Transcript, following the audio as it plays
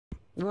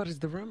What is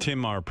the rumor?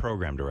 Tim, our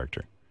program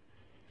director.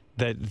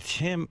 That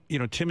Tim,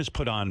 Tim has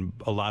put on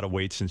a lot of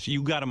weight since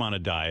you got him on a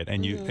diet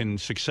and and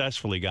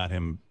successfully got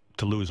him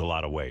to lose a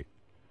lot of weight.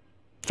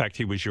 In fact,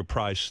 he was your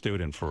prize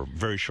student for a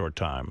very short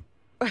time.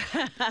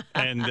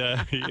 And,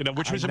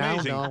 which was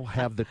amazing. I now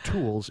have the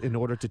tools in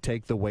order to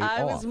take the weight off.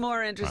 I was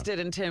more interested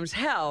in Tim's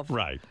health.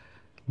 Right.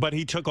 But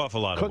he took off a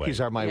lot of weight.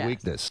 Cookies are my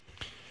weakness.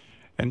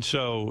 And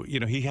so,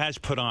 he has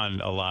put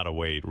on a lot of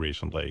weight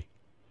recently.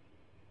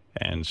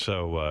 And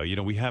so,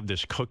 we have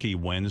this Cookie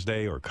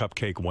Wednesday or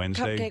Cupcake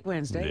Wednesday. Cupcake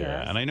Wednesday,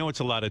 yeah. yes. And I know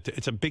it's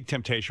it's a big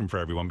temptation for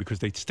everyone because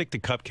they stick the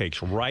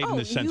cupcakes right in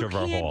the center of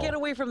our hall. You can't get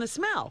away from the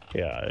smell.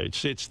 Yeah,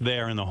 it's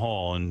there in the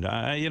hall. And,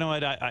 you know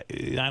what, I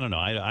don't know.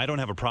 I don't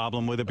have a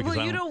problem with it because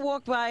you don't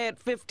walk by it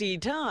 50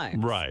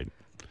 times. Right.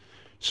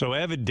 So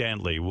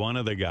evidently, one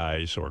of the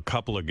guys or a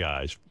couple of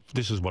guys,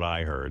 this is what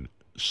I heard,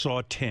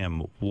 saw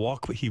Tim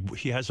walk.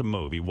 He has a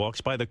move. He walks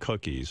by the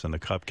cookies and the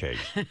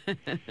cupcakes,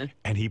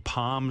 and he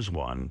palms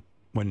one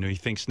when he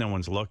thinks no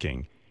one's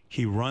looking.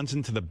 He runs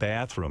into the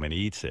bathroom and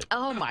eats it.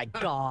 Oh my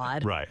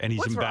God! Right, and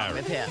he's embarrassed.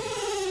 What's wrong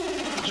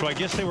with him? So I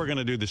guess they were going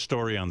to do the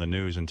story on the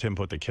news, and Tim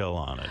put the kill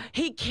on it.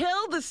 He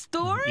killed the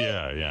story?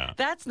 Yeah.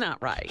 That's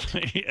not right.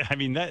 I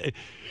mean that.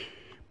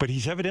 But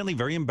he's evidently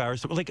very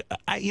embarrassed. Like,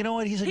 you know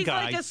what? He's a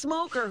guy. He's like a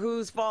smoker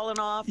who's fallen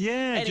off.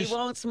 Yeah. And he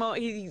won't smoke.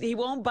 He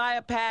won't buy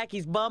a pack.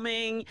 He's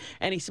bumming,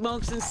 and he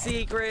smokes in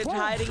secret,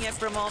 hiding it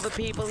from all the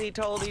people he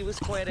told he was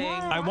quitting.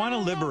 I want to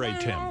liberate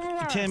Tim.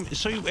 Tim,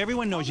 so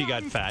everyone knows you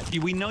got fat.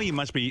 We know you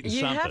must be eating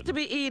something. You have to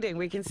be eating.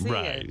 We can see it.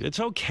 Right.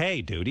 It's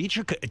okay, dude. Eat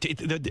your.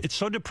 It's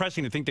so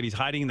depressing to think that he's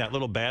hiding in that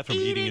little bathroom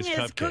eating his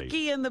cupcake.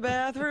 Cookie in the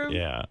bathroom?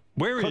 Yeah.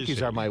 Where is he?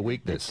 Cookies are my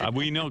weakness.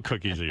 We know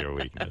cookies are your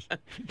weakness.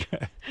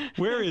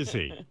 Where is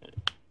he?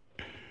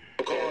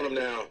 I'm calling him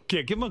now.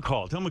 Yeah, give him a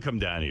call. Tell him to come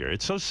down here.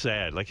 It's so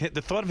sad. Like,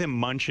 the thought of him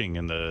munching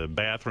in the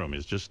bathroom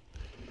is just,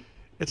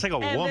 it's like a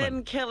woman. And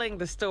then killing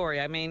the story.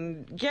 I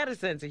mean, get a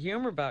sense of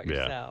humor about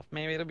yourself.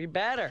 Maybe it'll be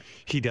better.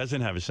 He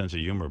doesn't have a sense of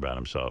humor about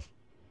himself.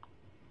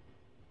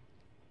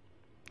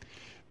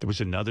 There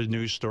was another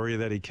news story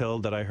that he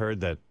killed that I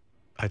heard that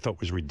I thought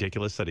was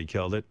ridiculous that he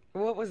killed it.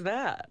 What was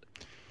that?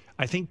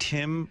 I think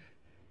Tim,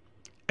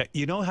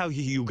 you know how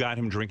you got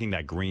him drinking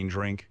that green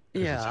drink?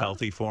 Because it's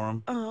healthy for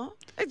him?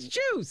 It's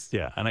juice.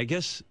 Yeah, and I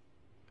guess,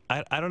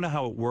 I don't know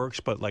how it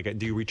works, but like,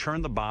 do you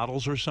return the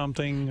bottles or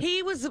something?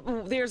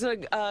 There's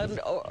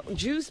a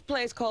juice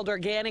place called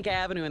Organic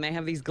Avenue, and they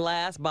have these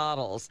glass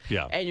bottles.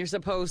 Yeah. And you're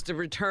supposed to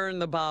return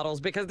the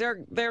bottles because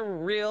they're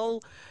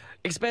real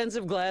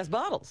expensive glass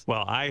bottles.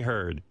 Well, I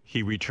heard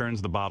he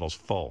returns the bottles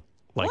full.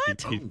 Like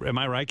what? Am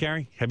I right,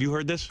 Gary? Have you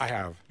heard this? I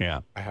have. Yeah.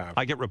 I have.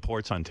 I get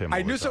reports on Tim.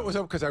 I knew something was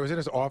up because I was in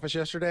his office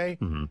yesterday,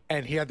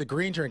 and he had the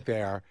green drink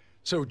there.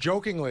 So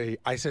jokingly,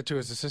 I said to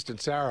his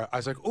assistant, Sarah, I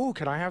was like, ooh,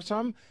 can I have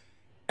some?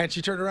 And she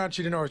turned around.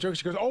 She didn't know I was joking.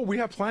 She goes, oh, we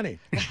have plenty.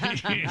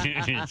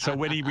 So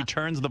when he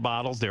returns the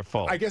bottles, they're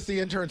full. I guess the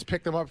interns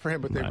picked them up for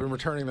him, but they've been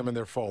returning them and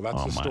they're full.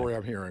 That's the story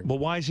I'm hearing. Well,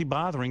 why is he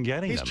bothering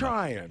getting them? He's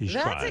trying.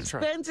 That's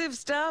expensive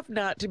stuff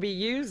not to be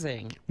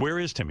using. Where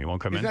is Tim? He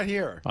won't come in? He's not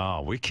here.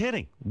 Oh, we're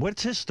kidding.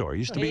 What's his story? He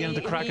used to be in at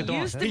the crack of dawn.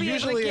 He used to be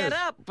able to get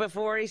up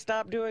before he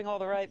stopped doing all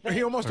the right things.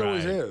 He almost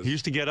always is. He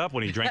used to get up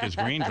when he drank his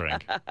green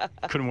drink.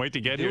 Couldn't wait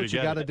to get here to get it. Do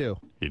what you got to do.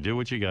 You do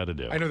what you got to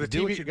do. I know the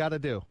do what you got to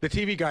do. The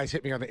TV guys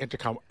hit me on the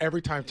intercom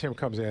every time Tim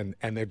comes in,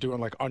 and they're doing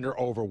like under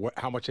over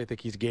how much they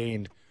think he's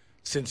gained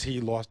since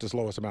he lost his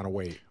lowest amount of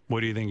weight.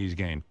 What do you think he's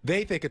gained?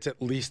 They think it's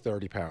at least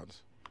 30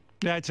 pounds.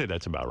 Yeah, I'd say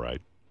that's about right.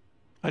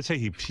 I'd say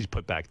he's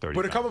put back 30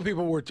 But pounds. a couple of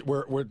people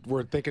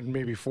were thinking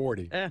maybe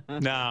 40.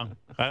 No.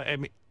 I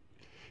mean,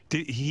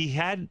 he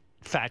had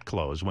fat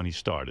clothes when he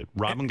started.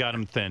 Robin got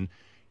him thin.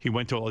 He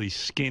went to all these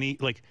skinny,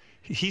 like,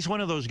 he's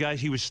one of those guys,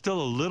 he was still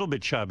a little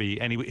bit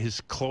chubby, and his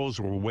clothes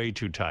were way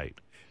too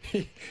tight.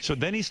 So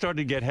then he started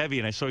to get heavy,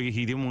 and I saw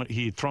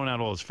he had thrown out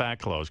all his fat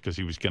clothes because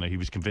he was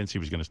convinced he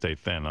was gonna stay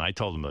thin, and I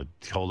told him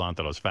to hold on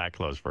to those fat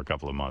clothes for a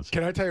couple of months.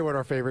 Can I tell you what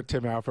our favorite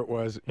Tim outfit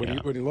was? When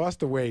he lost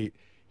the weight,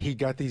 he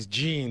got these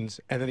jeans,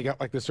 and then he got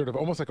like this sort of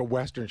almost like a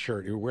Western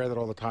shirt. He would wear that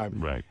all the time.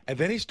 Right. And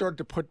then he started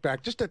to put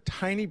back just a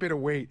tiny bit of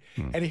weight,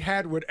 and he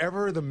had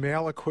whatever the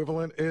male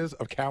equivalent is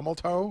of camel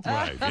toe.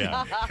 Right,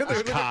 yeah.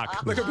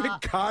 Cock. Like a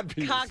big cod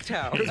piece. Cock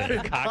toe. It was a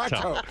big cock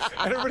toe.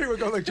 And everybody would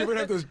go like, Tim would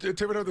have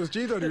those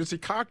jeans on, you would see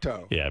cock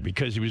toe. Yeah,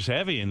 because he was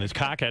heavy, and his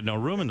cock had no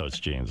room in those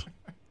jeans.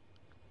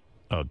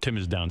 Oh, Tim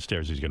is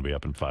downstairs. He's going to be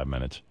up in 5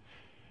 minutes.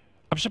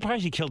 I'm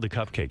surprised he killed the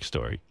Cupcake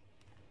story.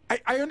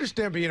 I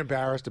understand being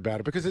embarrassed about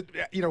it because,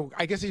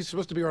 I guess he's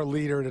supposed to be our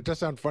leader, and it does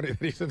sound funny that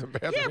he's in the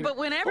bathroom. Yeah, but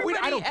when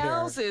everybody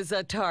else is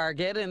a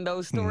target and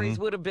those stories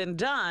would have been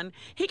done,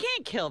 he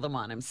can't kill them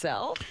on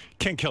himself.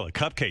 Can't kill a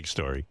Cupcake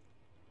story.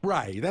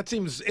 Right. That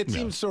seems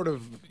sort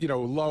of,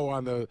 low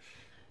on the,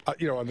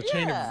 on the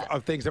chain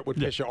of things that would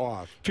piss you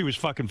off. If he was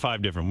fucking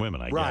 5 different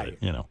women, I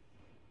get it,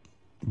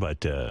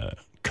 But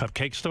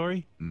Cupcake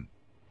story?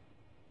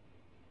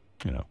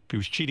 If he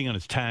was cheating on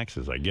his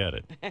taxes, I get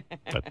it.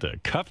 But the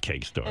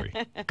Cupcake story,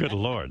 good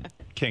Lord,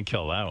 can't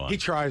kill that one. He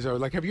tries though.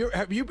 Like, have you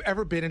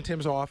ever been in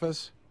Tim's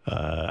office?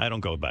 I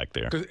don't go back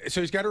there.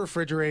 So he's got a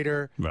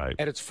refrigerator, right?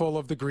 And it's full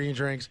of the green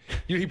drinks.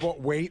 He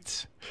bought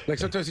weights. Like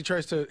sometimes he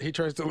tries to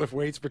lift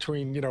weights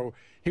between.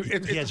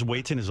 He has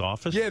weights in his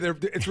office. Yeah,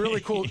 it's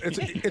really cool. Is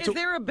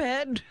there a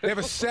bed? They have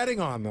a setting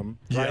on them,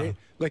 right? Yeah.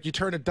 Like you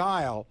turn a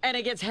dial, and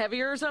it gets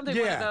heavier or something.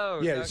 Yeah, One of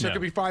those. yeah. So it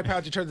could be 5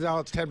 pounds. You turn the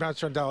dial, it's 10 pounds.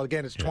 Turn the dial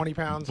again, it's 20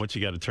 pounds. What's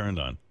he got it turned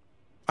on?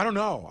 I don't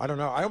know.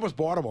 I almost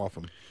bought him off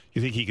him.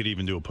 You think he could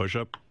even do a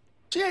push-up?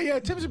 Yeah.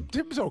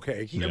 Tim's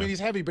okay. I mean, he's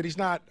heavy, but he's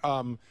not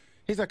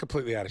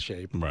completely out of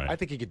shape. Right. I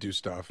think he could do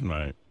stuff.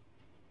 Right.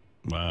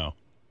 Wow.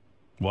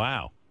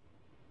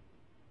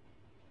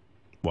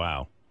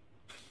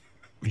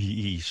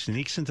 He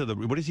sneaks into the.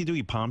 What does he do?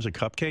 He palms a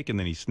cupcake and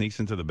then he sneaks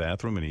into the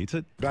bathroom and eats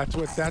it. That's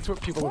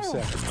what people have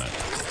said.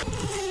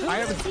 Who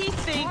does he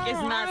think is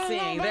not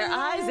seeing? There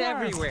are eyes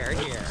everywhere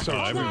here. So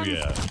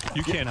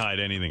you can't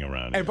hide anything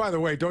around here. And by the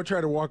way, don't try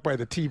to walk by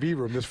the TV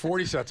room. There's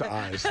 40 sets of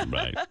eyes.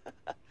 Right.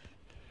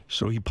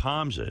 So he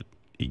palms it.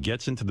 He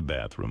gets into the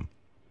bathroom.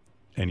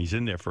 And he's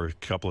in there for a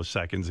couple of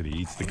seconds, and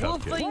he eats the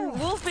cupcake.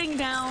 Wolfing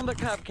down the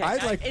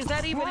cupcake. Is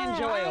that even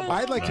enjoyable?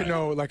 I'd like to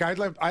know. Like,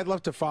 I'd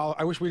love to follow.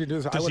 I wish we didn't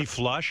do this. Does he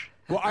flush?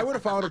 Well, I would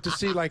have followed it to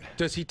see, like,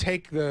 does he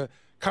take the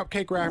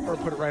cupcake wrapper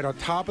and put it right on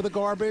top of the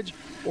garbage,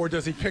 or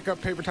does he pick up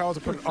paper towels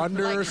and put it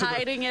under? Like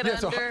hiding it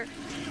under?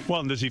 Well,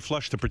 and does he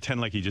flush to pretend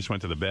like he just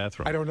went to the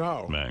bathroom? I don't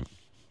know. Right.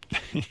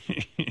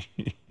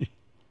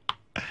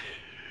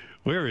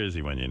 Where is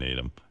he when you need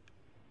him?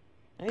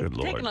 Good Lord.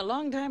 It's taking a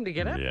long time to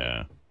get up.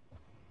 Yeah.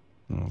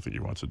 I don't think he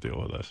wants to deal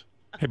with us.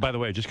 Hey, by the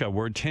way, I just got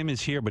word. Tim is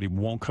here, but he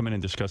won't come in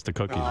and discuss the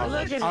cookies.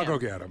 I'll go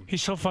get him.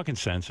 He's so fucking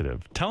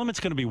sensitive. Tell him it's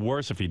going to be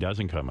worse if he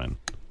doesn't come in.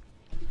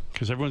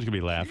 Because everyone's going to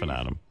be laughing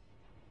at him.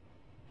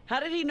 How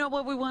did he know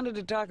what we wanted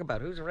to talk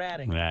about? Who's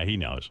ratting? Nah, he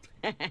knows.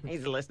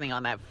 He's listening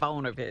on that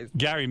phone of his.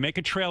 Gary, make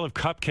a trail of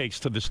cupcakes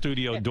to the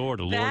studio door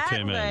to lure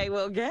Tim in. That way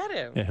we'll get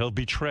him. Yeah, he'll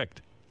be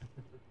tricked.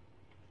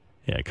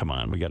 Yeah, come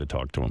on. We got to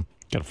talk to him.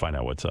 Got to find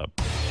out what's up.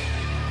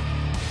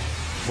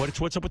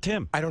 What's up with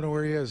Tim? I don't know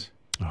where he is.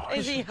 Oh,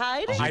 is he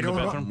hiding? I don't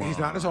know. He's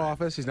not in his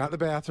office. He's not in the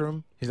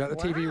bathroom. He's not in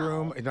the TV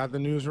room. He's not in the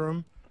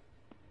newsroom.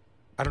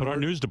 I don't know. Put our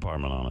news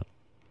department on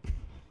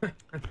it.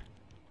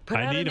 Put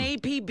out an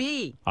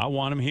APB. I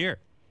want him here.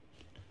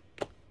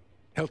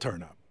 He'll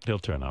turn up. He'll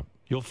turn up.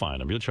 You'll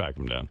find him. You'll track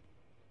him down.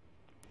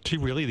 Does he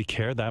really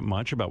care that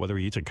much about whether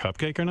he eats a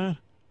cupcake or not?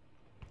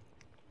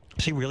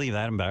 Is he really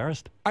that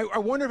embarrassed? I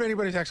wonder if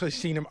anybody's actually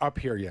seen him up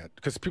here yet.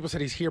 Because people said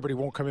he's here, but he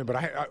won't come in. But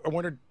I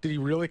wonder, did he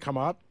really come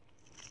up?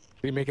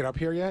 Did he make it up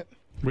here yet?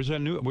 Where's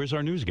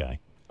our news guy?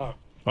 Oh.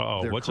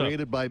 Uh-oh, They're what's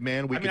created up? by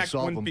man. We can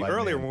solve them by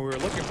earlier man. when we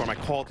were looking for him, I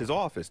called his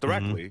office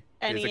directly,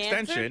 And his he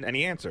extension, answered? and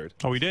he answered.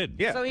 Oh, he did?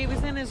 Yeah. So he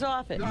was in his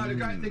office. No,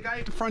 the guy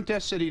at the front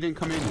desk said he didn't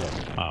come in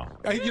yet. Oh.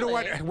 You know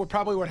what?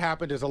 Probably what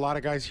happened is a lot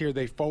of guys here,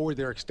 they forward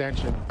their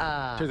extension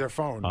to their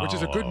phone, which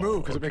is a good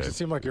move because it makes it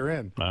seem like you're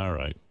in. All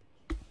right.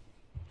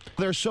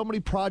 There's so many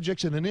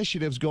projects and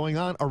initiatives going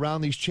on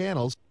around these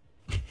channels.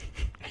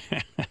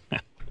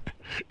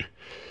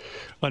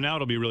 Well, now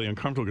it'll be really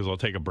uncomfortable because I'll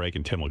take a break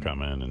and Tim will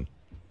come in and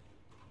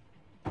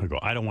I'll go,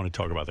 I don't want to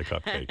talk about the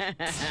cupcake.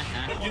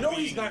 You know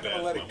he's not going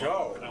to let it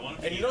go.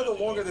 And you know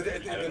the longer the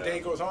day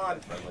goes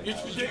on, you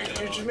just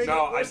make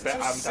it worse.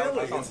 It's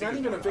silly. It's not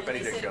even a big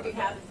deal.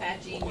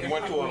 He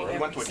went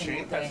to a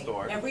chain pet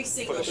store for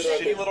the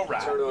shitty little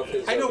rat.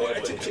 I know.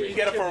 You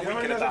get it for a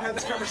week and a I've had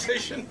this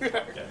conversation.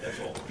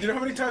 You know how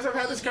many times I've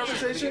had this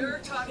conversation?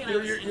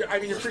 I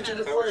mean, you're preaching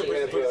to the choir,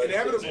 but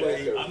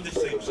inevitably, that's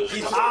great.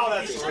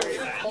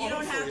 You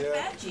don't have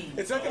fat gene.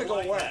 It's not going to go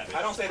away.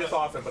 I don't say this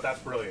often, but that's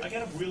brilliant. I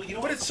got to really,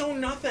 But it's so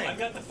nothing. I've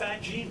got the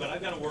fat gene, but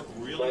I've got to work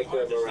really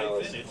hard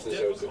to stay thin. It's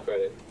deserves the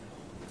credit.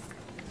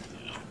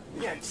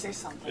 Yeah, say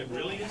something. It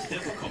really is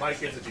difficult. Mike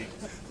gets a G.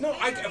 No,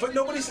 but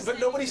nobody's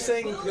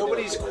saying,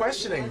 nobody's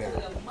questioning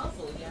that.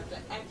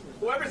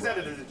 Whoever said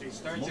it is a G.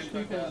 Most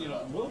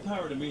people,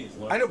 willpower to me is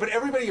I know, but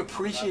everybody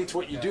appreciates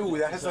what you do.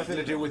 That has nothing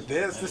to do with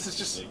this. This is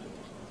just.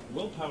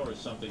 Willpower is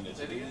something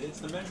that's it's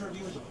the measure of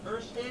you as a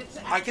person.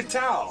 I can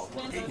tell.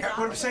 What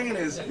I'm saying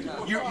is,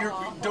 you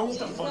don't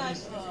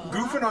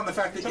goofing on the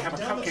fact that you have a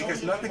cupcake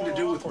has nothing to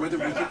do with whether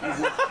we get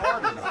you work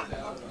hard or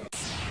not.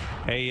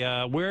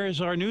 Hey, where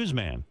is our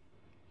newsman?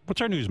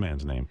 What's our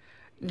newsman's name?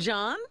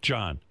 John?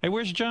 John. Hey,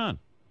 where's John?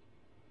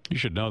 You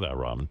should know that,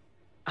 Robin.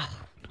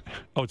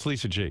 Oh, it's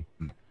Lisa G.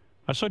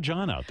 I saw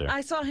John out there. I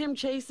saw him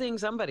chasing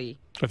somebody.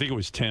 I think it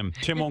was Tim.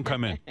 Tim won't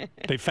come in.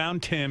 They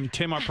found Tim.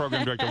 Tim, our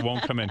program director,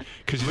 won't come in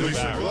because he's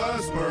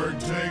embarrassed.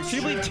 Can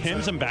you believe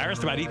Tim's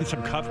embarrassed about eating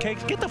some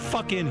cupcakes? Get the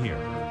fuck in here.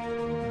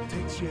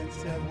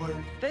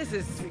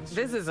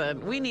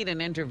 We need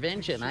an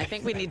intervention. I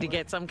think we need to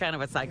get some kind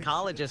of a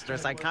psychologist or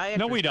psychiatrist.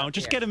 No, we don't.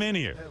 Just get him in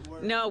here.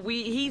 No,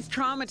 he's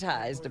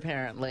traumatized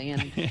apparently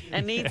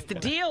and needs to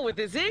deal with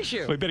this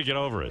issue. We better get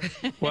over it.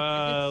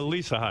 Well,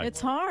 Lisa, hi.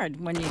 It's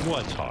hard when you.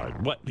 What's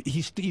hard? What?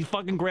 He's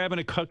fucking grabbing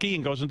a cookie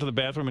and goes into the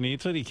bathroom and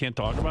eats it. He can't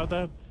talk about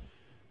that.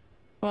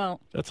 Well,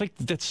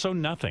 That's so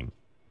nothing.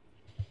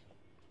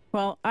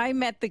 Well, I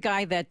met the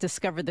guy that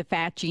discovered the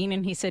fat gene,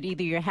 and he said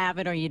either you have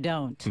it or you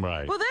don't.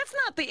 Right. Well, that's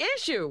not the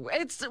issue.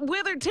 It's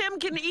whether Tim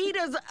can eat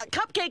a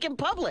cupcake in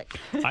public.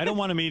 I don't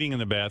want him eating in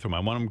the bathroom. I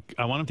want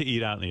him to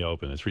eat out in the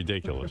open. It's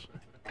ridiculous.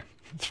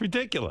 It's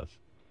ridiculous.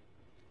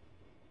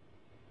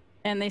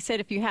 And they said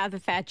if you have the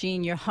fat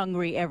gene, you're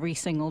hungry every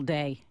single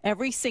day,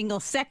 every single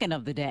second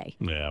of the day.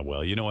 Yeah,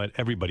 well, you know what?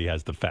 Everybody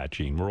has the fat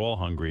gene. We're all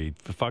hungry.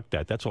 Fuck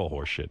that. That's all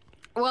horseshit.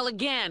 Well,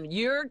 again,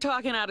 you're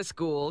talking out of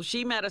school.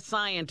 She met a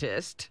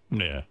scientist.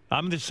 Yeah,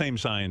 I'm the same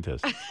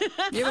scientist.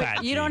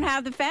 You don't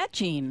have the fat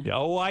gene. Yeah,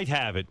 oh, I'd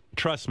have it.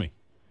 Trust me.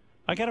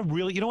 I got to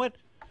really, you know what?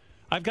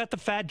 I've got the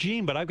fat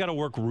gene, but I've got to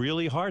work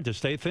really hard to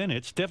stay thin.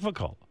 It's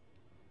difficult.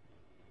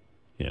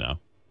 You know?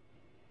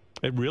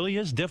 It really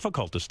is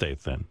difficult to stay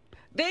thin.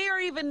 They are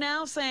even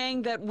now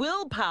saying that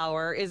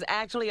willpower is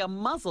actually a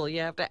muscle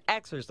you have to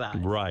exercise.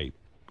 Right.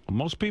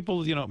 Most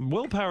people, you know,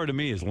 willpower to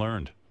me is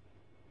learned.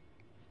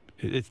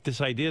 It's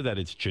this idea that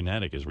it's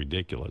genetic is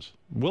ridiculous.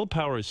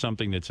 Willpower is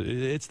something it's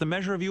the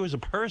measure of you as a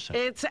person.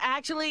 It's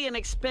actually an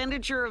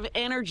expenditure of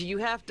energy. You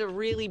have to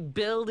really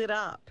build it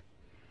up.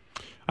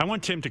 I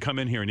want Tim to come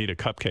in here and eat a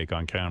cupcake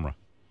on camera.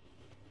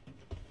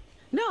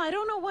 No, I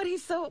don't know what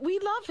he's so... We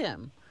love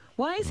him.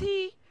 Why is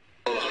he...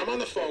 I'm on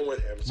the phone with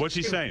him. What's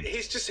he saying?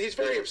 He's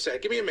very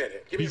upset. Give me a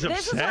minute. He's upset?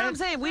 This is what I'm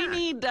saying. We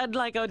need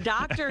like a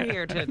doctor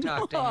here to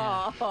talk to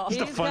him. He's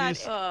the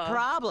funniest. Got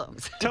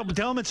problems. Tell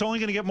him it's only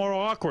going to get more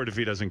awkward if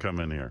he doesn't come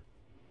in here.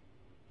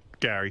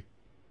 Gary.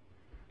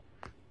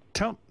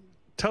 Tell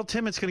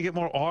Tim it's going to get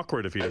more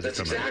awkward if he doesn't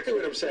come in. That's exactly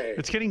what I'm saying.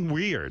 It's getting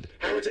weird.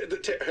 I'm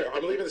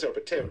leaving this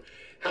open. Tim,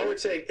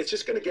 Howard's saying it's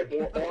just going to get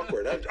more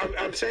awkward.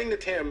 I'm saying to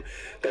Tim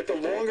that the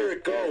longer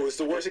it goes,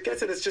 the worse it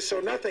gets, and it's just so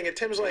nothing. And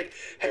Tim's like,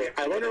 hey,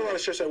 I'm under a lot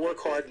of stress. I work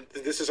hard.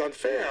 This is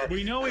unfair.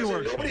 We know he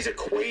works. Nobody's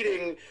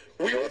equating.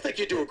 We all think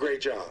you do a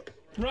great job.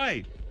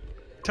 Right.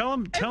 Tell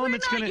him it's going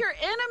to... We're not your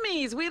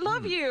enemies. We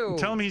love you.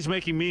 Tell him he's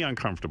making me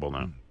uncomfortable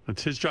now.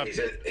 It's his job.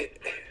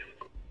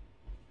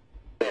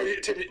 No,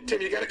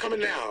 Tim, you got to come in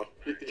now.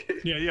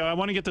 Yeah, I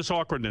want to get this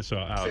awkwardness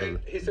out of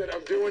it. He said,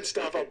 I'm doing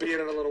stuff. I'll be in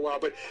a little while.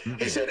 But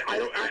he said,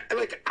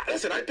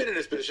 listen, I've been in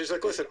this business. He's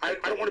like, listen, I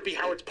don't want to be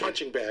Howard's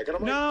punching bag. And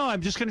I'm like, no,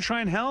 I'm just going to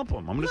try and help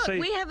him. I'm going to say...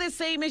 we have this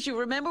same issue.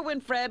 Remember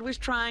when Fred was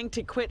trying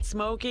to quit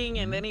smoking,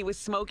 and then he was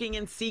smoking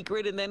in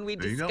secret, and then we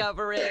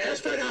discover it? Yeah,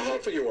 ask Fred how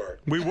helpful you were.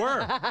 We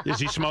were. Is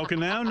he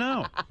smoking now?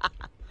 No.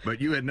 But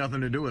you had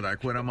nothing to do with it. I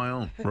quit on my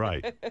own.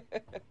 Right.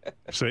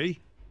 See?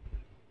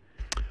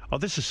 Oh,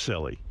 this is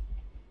silly.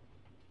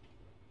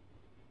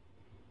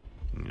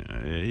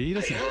 He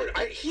doesn't... Hey,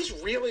 Howard, he's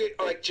really,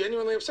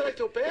 genuinely upset. I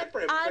feel bad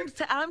for him.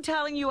 I'm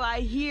telling you,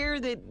 I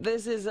hear that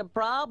this is a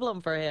problem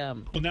for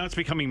him. Well, now it's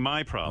becoming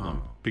my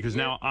problem because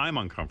now I'm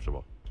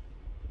uncomfortable.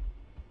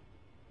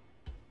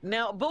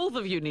 Now, both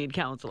of you need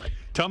counseling.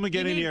 Tell him to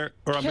get in here,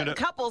 or I'm going to...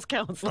 Couples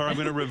counseling. Or I'm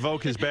going to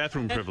revoke his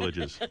bathroom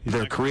privileges.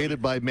 They're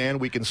created by man.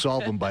 We can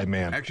solve them by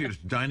man. Actually, it's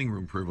dining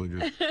room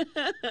privileges.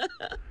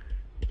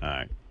 All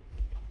right.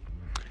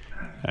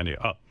 Anyway,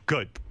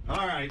 good.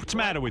 All right. What's the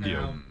matter with you?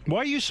 Why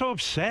are you so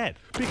upset?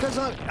 Because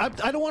I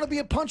don't want to be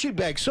a punching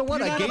bag. So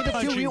what? I gained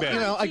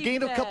I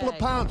gained a couple of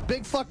pounds.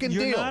 Big fucking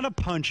deal. You're not a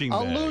punching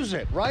I'll bag. lose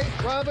it, right,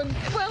 Robin?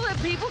 Well,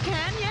 if people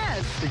can,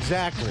 yes.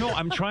 Exactly. No,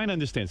 I'm trying to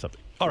understand something.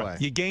 All right,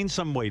 you gained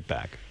some weight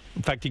back.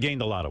 In fact, you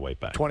gained a lot of weight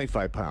back.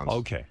 25 pounds.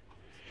 Okay.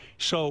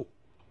 So,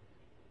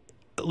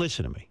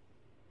 listen to me.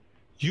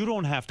 You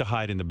don't have to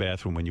hide in the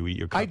bathroom when you eat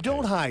your cupcake. I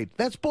don't hide.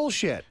 That's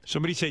bullshit.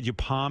 Somebody said you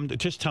palmed.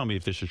 Just tell me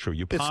if this is true.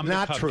 You palmed the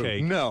cupcake. It's not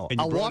true. No. And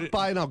I'll walk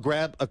by and I'll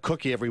grab a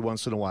cookie every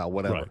once in a while,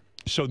 whatever. Right.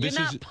 So this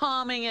You're not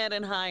palming it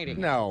and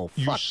hiding. No,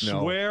 fuck no. You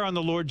swear on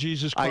the Lord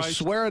Jesus Christ? I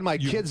swear in my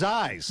kids'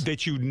 eyes.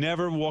 That you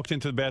never walked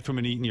into the bathroom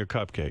and eaten your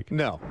cupcake?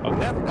 No.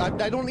 Never.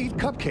 I don't eat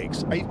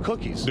cupcakes. I eat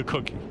cookies. The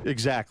cookie.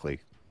 Exactly.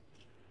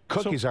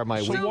 Cookies are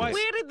my So weakness.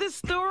 where did this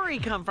story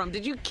come from?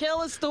 Did you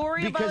kill a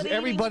story about Because eating?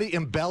 everybody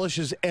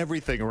embellishes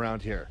everything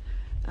around here.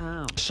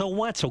 Oh. So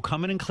what? So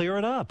come in and clear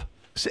it up.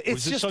 So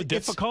Was it so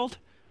difficult?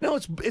 No,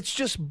 it's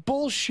just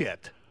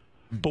bullshit.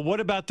 But what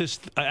about this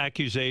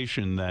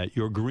accusation that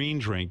your green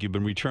drink, you've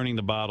been returning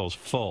the bottles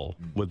full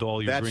with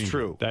all your green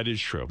drink? That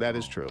is true. That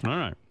is true. All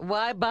right.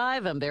 Why buy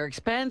them? They're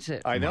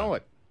expensive. I know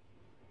it.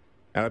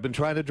 And I've been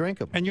trying to drink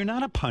them. And you're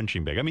not a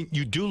punching bag. I mean,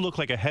 you do look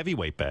like a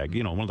heavyweight bag.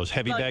 You know, one of those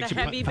heavy bags. The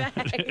heavy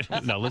bag?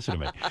 No, listen to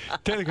me.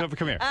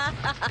 Come here.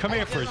 Come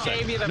here for a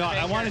second. No,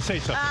 I want to say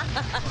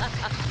something.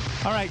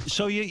 All right,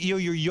 so you're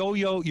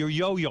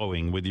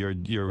yo-yoing with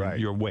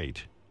your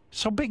weight.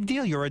 So big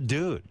deal. You're a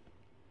dude.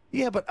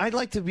 Yeah, but I'd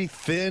like to be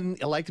thin.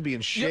 I like to be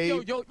in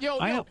shape.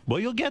 I know. Well,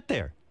 you'll get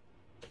there.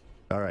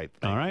 All right.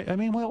 All right. I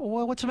mean, well,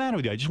 what's the matter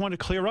with you? I just wanted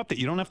to clear up that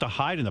you don't have to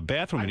hide in the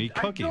bathroom and eat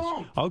cookies.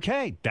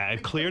 Okay,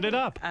 that cleared it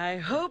up. I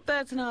hope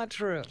that's not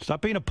true.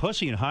 Stop being a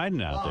pussy and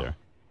hiding out there.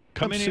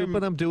 I'm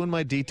souping. I'm doing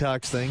my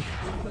detox thing.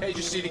 Hey, did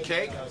you see the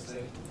cake?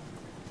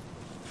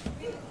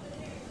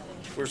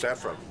 Where's that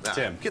from?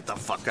 Tim. Get the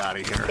fuck out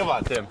of here. Come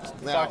on, Tim.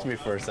 Talk to me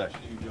for a sec.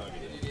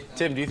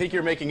 Tim, do you think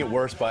you're making it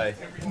worse by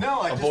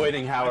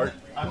avoiding Howard?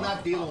 I'm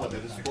not dealing with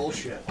it. It's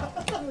bullshit.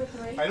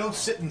 I don't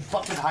sit and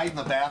fucking hide in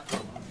the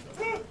bathroom.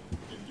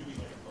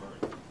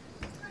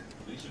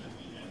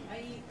 I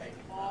eat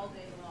all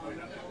day long.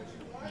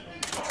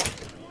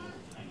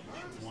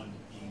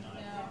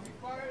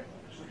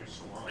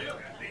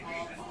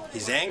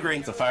 He's angry.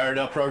 It's a fired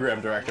up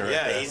program director. Yeah,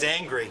 right there. he's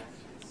angry.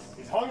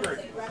 He's hungry.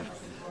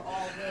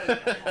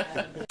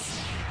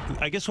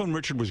 I guess when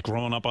Richard was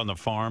growing up on the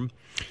farm,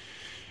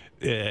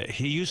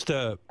 he used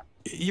to.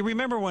 You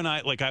remember when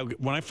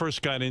when I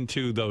first got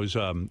into those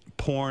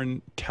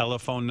porn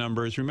telephone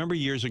numbers? Remember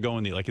years ago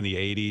in the the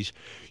 80s,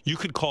 you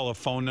could call a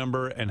phone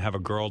number and have a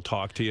girl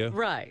talk to you,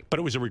 right? But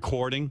it was a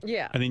recording,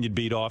 yeah, and then you'd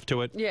beat off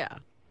to it, yeah.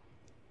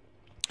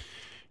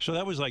 So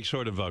that was like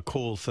sort of a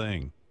cool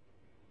thing.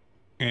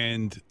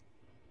 And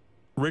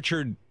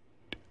Richard,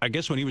 I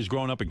guess when he was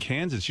growing up in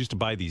Kansas, used to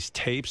buy these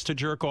tapes to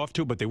jerk off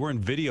to, but they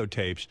weren't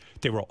videotapes;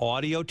 they were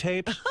audio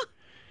tapes.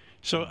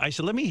 So I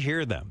said, "Let me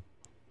hear them."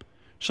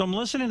 So I'm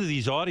listening to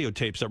these audio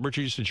tapes that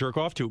Richard used to jerk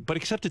off to, but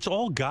except it's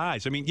all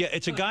guys. I mean, yeah,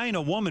 it's a guy and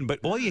a woman, but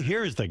all you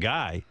hear is the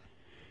guy.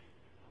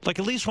 Like,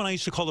 at least when I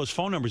used to call those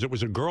phone numbers, it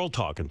was a girl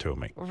talking to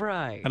me.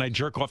 Right. And I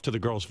jerk off to the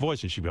girl's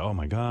voice, and she'd be, oh,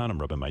 my God, I'm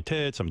rubbing my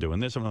tits, I'm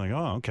doing this. I'm like,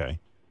 oh, okay.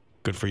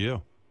 Good for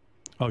you.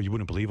 Oh, you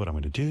wouldn't believe what I'm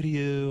going to do to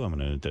you. I'm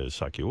going to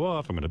suck you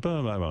off. I'm going to...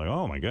 I'm like,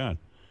 oh, my God.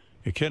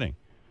 You're kidding.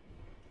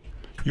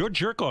 Your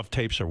jerk-off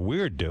tapes are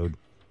weird, dude.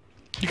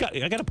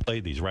 I got to play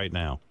these right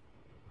now.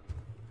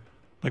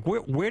 Like,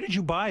 where did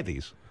you buy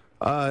these?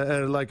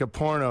 At like a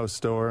porno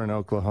store in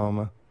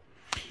Oklahoma.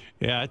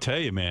 Yeah, I tell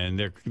you, man,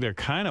 they're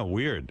kind of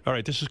weird. All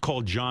right, this is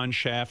called John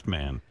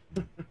Shaftman.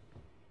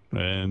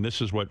 And this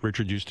is what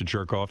Richard used to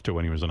jerk off to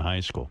when he was in high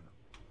school.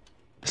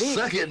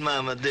 Suck it,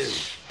 Mama, do.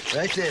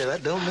 Right there.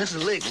 That don't miss a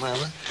lick,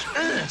 Mama.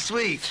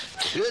 Sweet.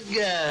 Good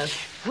God.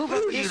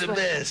 Ooh, you the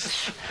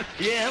best.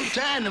 Yeah, I'm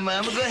trying to,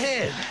 Mama. Go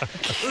ahead.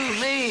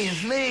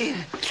 Ooh, mean.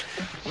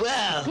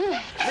 Wow.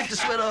 Lick the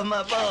sweat off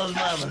my balls,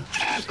 Mama.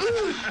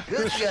 Ooh,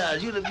 good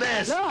God. You the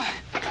best.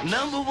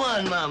 Number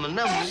one, Mama.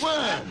 Number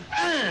one.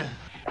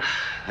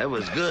 That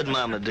was good,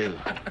 Mama, do.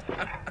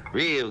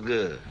 Real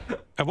good.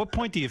 At what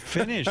point do you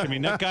finish? I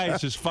mean, that guy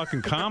is just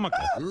fucking comical.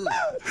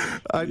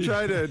 I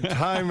try to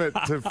time it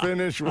to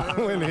finish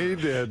when he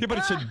did. Yeah, but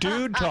it's a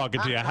dude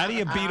talking to you. How do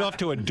you beat off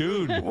to a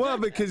dude? Well,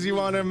 because you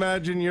want to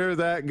imagine you're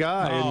that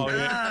guy. Oh,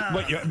 yeah.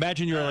 What,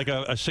 imagine you're like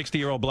a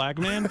 60-year-old black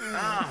man?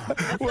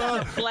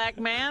 Well, black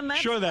man?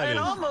 That's sure that is.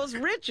 Almost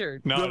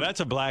Richard. No,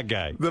 that's a black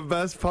guy. The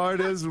best part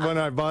is when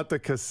I bought the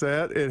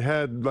cassette, it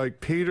had like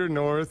Peter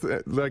North,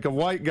 like a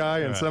white guy,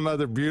 and some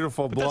other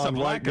beautiful blonde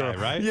white girl.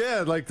 Guy, right?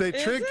 Yeah, like they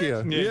trick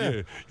you.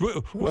 Yeah.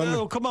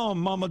 Well, come on,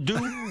 Mama Do.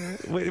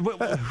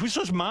 Who's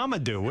this Mama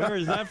Do? Where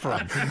is that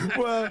from?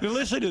 Well,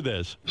 listen to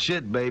this.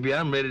 Shit, baby,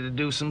 I'm ready to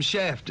do some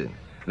shafting.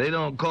 They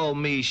don't call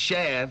me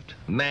Shaft,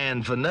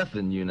 man for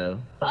nothing, you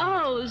know.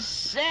 Oh,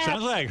 Shaft.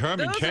 Sounds like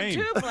Herman Those Cain.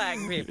 are two black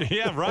people.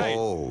 Yeah, right.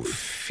 Oh,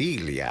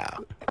 Ophelia.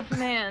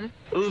 Man.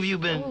 Who have you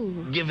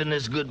been giving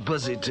this good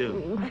pussy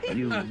to?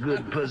 You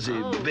good pussy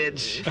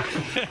bitch.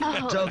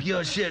 Talk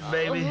your shit,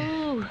 baby.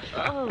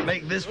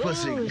 Make this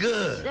pussy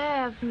good.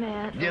 Shaft,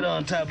 man. Get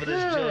on top of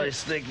this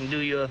joystick and do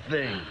your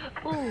thing.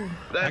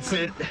 That's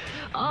it.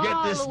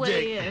 Get this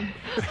dick.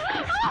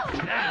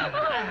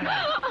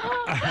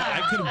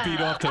 I could have beat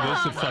off to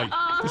this if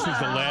this is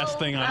the last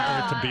thing on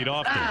earth to beat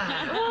off to.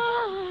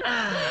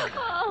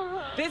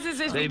 This is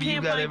if Baby, you you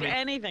can't got find every-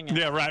 anything else.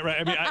 Yeah, right.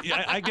 I mean,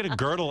 I get a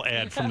girdle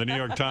ad from the New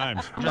York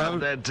Times. About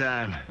that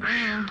time.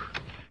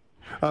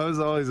 I was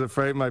always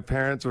afraid my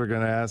parents were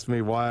going to ask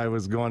me why I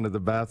was going to the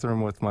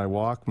bathroom with my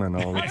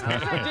Walkman all the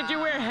time. Did you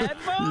wear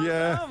headphones?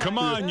 Yeah. Oh, Come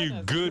on,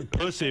 you good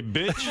pussy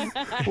bitch.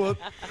 Well,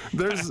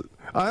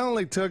 I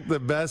only took the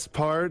best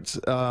parts.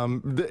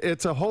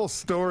 It's a whole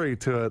story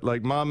to it.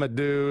 Like Mama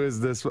Do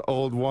is this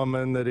old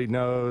woman that he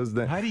knows.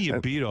 How do you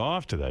beat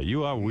off to that?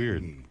 You are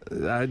weird.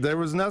 There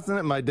was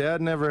nothing. My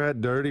dad never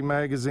had dirty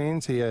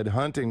magazines. He had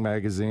hunting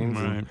magazines.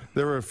 Right.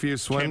 There were a few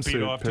swimsuit. Can't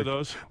beat off to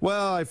those?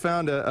 Well, I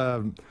found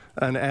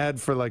an ad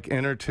for like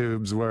inner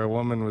tubes where a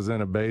woman was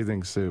in a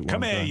bathing suit.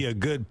 Come one here, time. you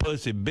good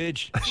pussy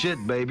bitch.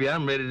 Shit, baby,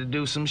 I'm ready to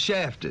do some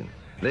shafting.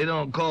 They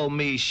don't call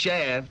me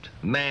Shaft,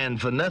 man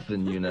for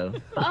nothing, you know.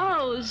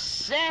 Oh,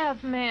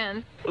 Shaft,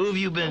 man. Who have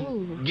you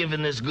been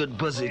giving this good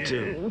pussy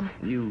to?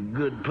 You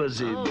good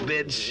pussy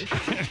bitch.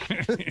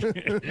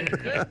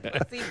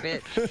 Pussy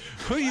bitch.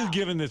 Who are you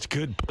giving this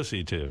good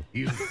pussy to?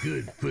 You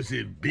good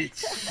pussy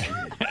bitch.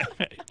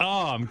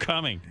 Oh, I'm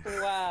coming.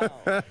 Wow.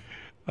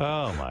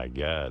 Oh, my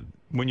God.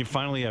 When you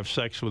finally have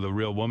sex with a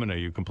real woman, are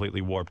you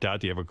completely warped out?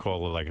 Do you ever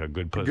call her like a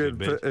good pussy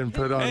bitch? And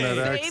put on that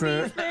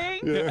accent.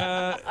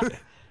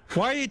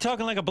 Why are you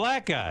talking like a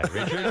black guy,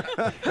 Richard?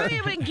 Who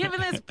you been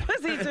giving this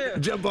pussy to?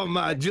 Jump on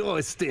my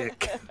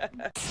joystick.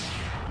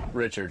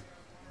 Richard,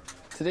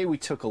 today we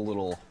took a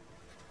little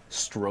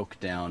stroke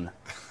down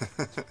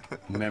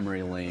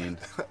memory lane.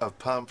 A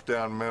pump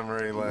down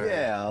memory lane.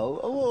 Yeah, a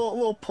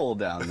little pull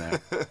down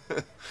there.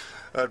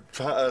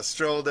 A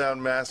stroll down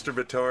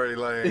masturbatory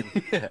lane.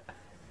 Yeah.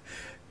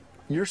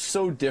 You're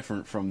so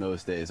different from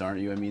those days,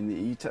 aren't you? I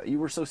mean, you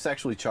were so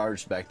sexually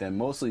charged back then,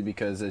 mostly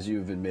because, as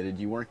you've admitted,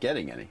 you weren't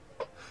getting any.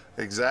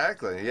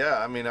 Exactly, yeah.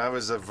 I mean, I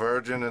was a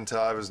virgin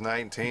until I was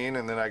 19,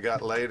 and then I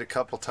got laid a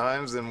couple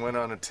times and went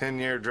on a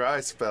 10-year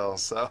dry spell.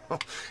 So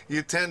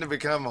you tend to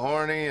become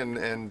horny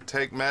and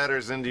take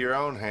matters into your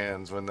own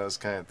hands when those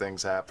kind of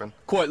things happen.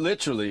 Quite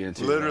literally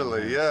into your own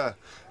hands. Yeah.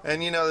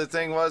 And, you know, the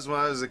thing was, when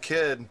I was a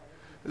kid,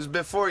 it was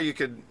before you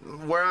could,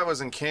 where I was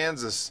in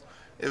Kansas,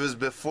 it was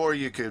before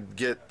you could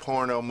get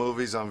porno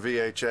movies on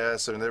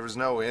VHS, and there was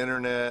no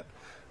internet.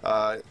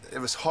 It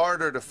was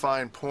harder to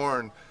find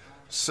porn.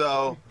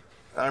 So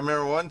I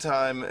remember one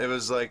time, it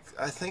was like,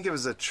 I think it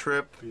was a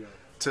trip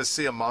to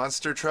see a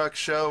monster truck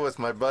show with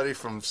my buddy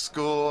from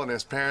school, and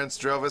his parents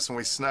drove us, and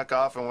we snuck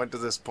off and went to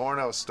this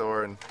porno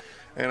store,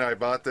 and I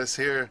bought this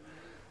here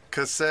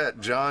cassette,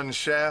 John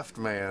Shaft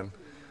Man.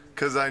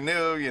 Because I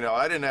knew, you know,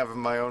 I didn't have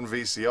my own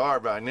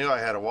VCR, but I knew I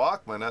had a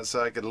Walkman,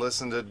 so I could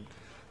listen to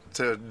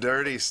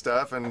dirty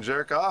stuff and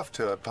jerk off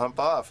to it, pump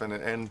off,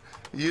 and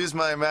use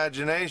my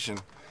imagination.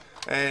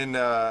 And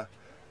now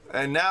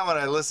when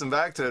I listen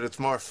back to it, it's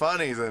more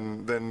funny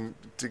than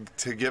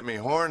to get me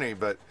horny.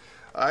 But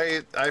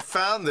I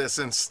found this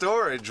in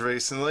storage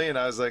recently, and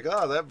I was like,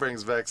 oh, that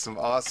brings back some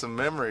awesome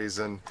memories.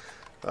 And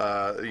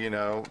you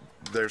know,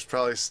 there's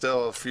probably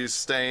still a few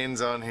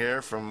stains on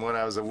here from when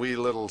I was a wee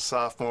little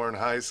sophomore in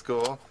high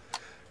school.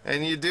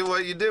 And you do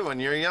what you do when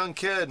you're a young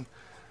kid.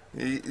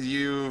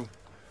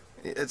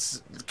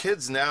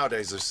 Kids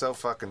nowadays are so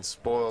fucking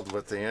spoiled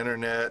with the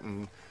internet,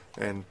 and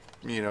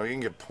you know, you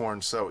can get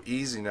porn so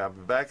easy now.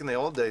 But back in the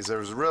old days, there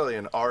was really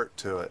an art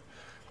to it.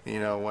 You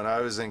know, when I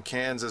was in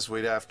Kansas,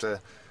 we'd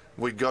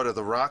go to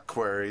the rock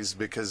quarries,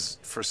 because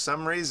for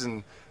some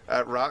reason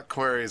at rock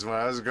quarries when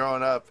I was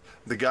growing up,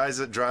 the guys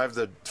that drive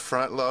the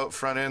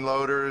front end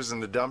loaders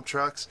and the dump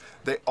trucks,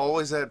 they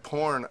always had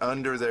porn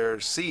under their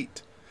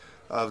seat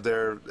of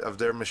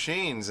their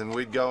machines, and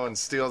we'd go and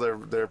steal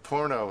their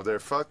porno, their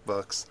fuck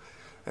books.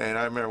 And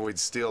I remember we'd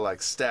steal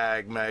like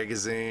Stag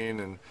magazine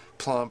and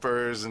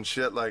Plumpers and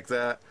shit like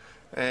that.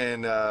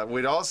 And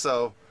we'd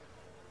also,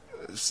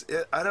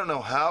 I don't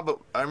know how, but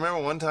I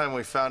remember one time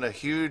we found a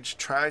huge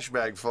trash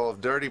bag full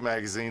of dirty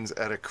magazines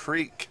at a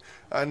creek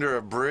under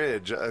a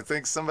bridge. I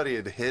think somebody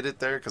had hid it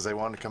there because they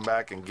wanted to come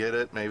back and get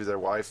it. Maybe their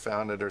wife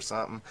found it or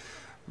something.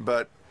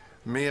 But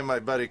me and my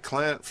buddy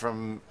Clint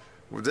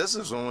this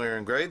is when we were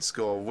in grade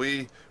school,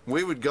 we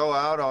would go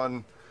out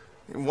on,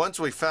 once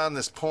we found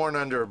this porn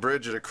under a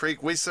bridge at a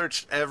creek, we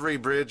searched every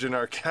bridge in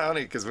our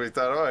county because we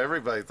thought, oh,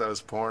 everybody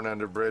throws porn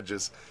under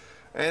bridges.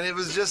 And it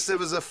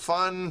was a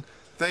fun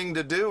thing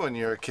to do when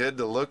you're a kid,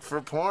 to look for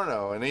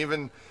porno. And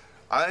even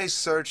I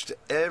searched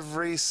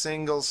every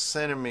single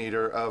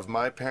centimeter of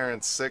my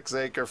parents'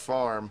 6-acre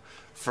farm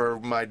for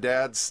my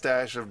dad's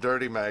stash of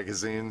dirty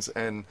magazines,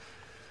 and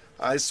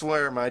I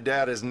swear my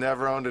dad has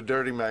never owned a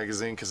dirty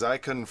magazine because I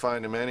couldn't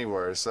find him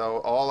anywhere. So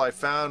all I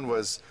found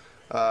was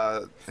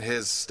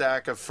his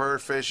stack of fur,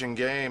 fish, and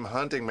game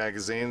hunting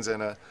magazines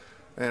and a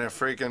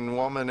freaking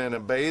woman in a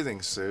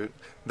bathing suit.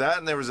 That,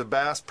 and there was a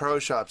Bass Pro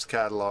Shops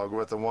catalog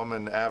with a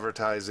woman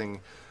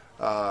advertising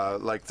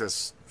like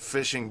this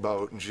fishing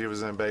boat, and she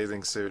was in a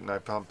bathing suit, and I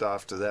pumped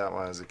off to that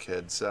when I was a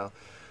kid. So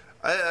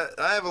I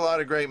have a lot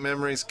of great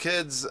memories.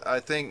 Kids, I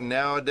think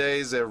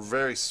nowadays, they're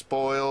very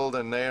spoiled,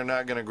 and they are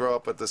not going to grow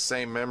up with the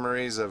same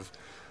memories of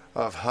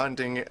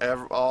hunting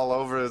all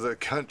over the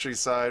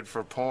countryside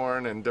for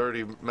porn and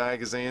dirty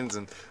magazines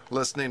and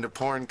listening to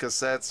porn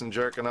cassettes and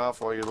jerking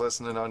off while you're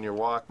listening on your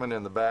Walkman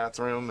in the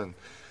bathroom. And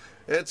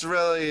it's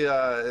really,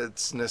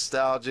 it's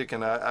nostalgic,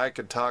 and I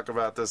could talk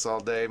about this all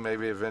day.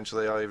 Maybe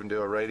eventually I'll even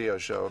do a radio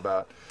show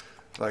about,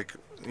 like,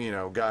 you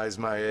know, guys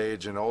my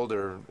age and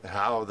older,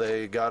 how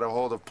they got a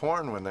hold of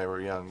porn when they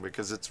were young,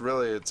 because it's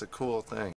a cool thing.